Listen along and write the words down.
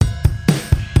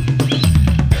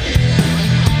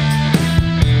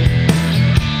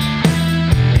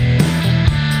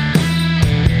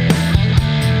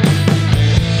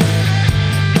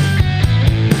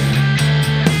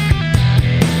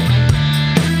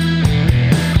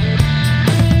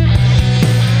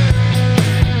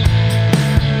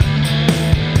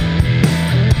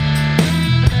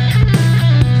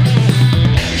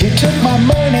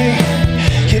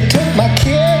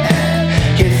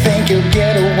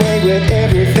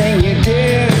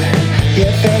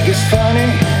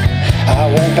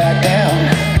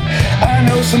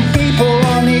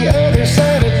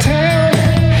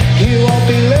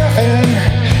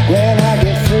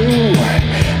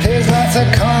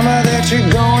drama that you're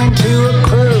going to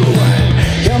accrue.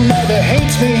 Your mother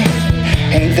hates me,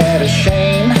 ain't that a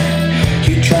shame?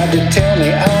 You tried to tell me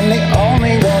I'm the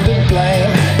only one to blame.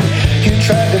 You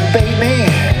tried to bait me,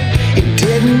 it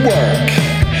didn't work.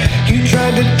 You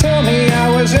tried to tell me I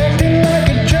was acting like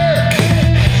a jerk.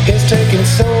 It's taken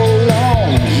so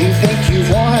long, you think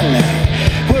you've won.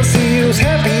 We'll see who's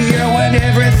happier when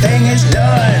everything is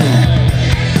done.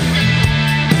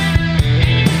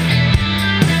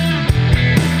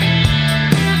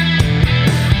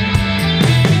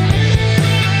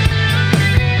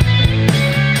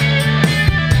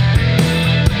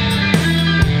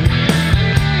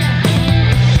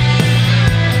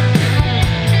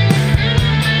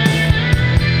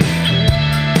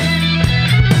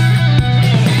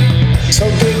 So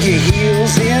dig your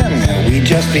heels in, we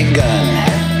just begun.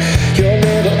 Your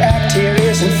little act here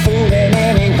isn't fooling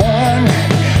anyone.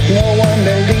 No one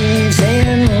believes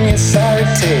in your sorry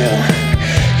tale.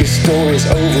 Your story's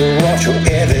overwrought, your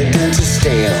evidence is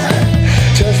stale.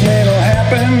 Judgment will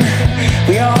happen,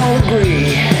 we all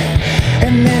agree.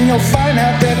 And then you'll find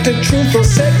out that the truth will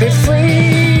set me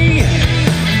free.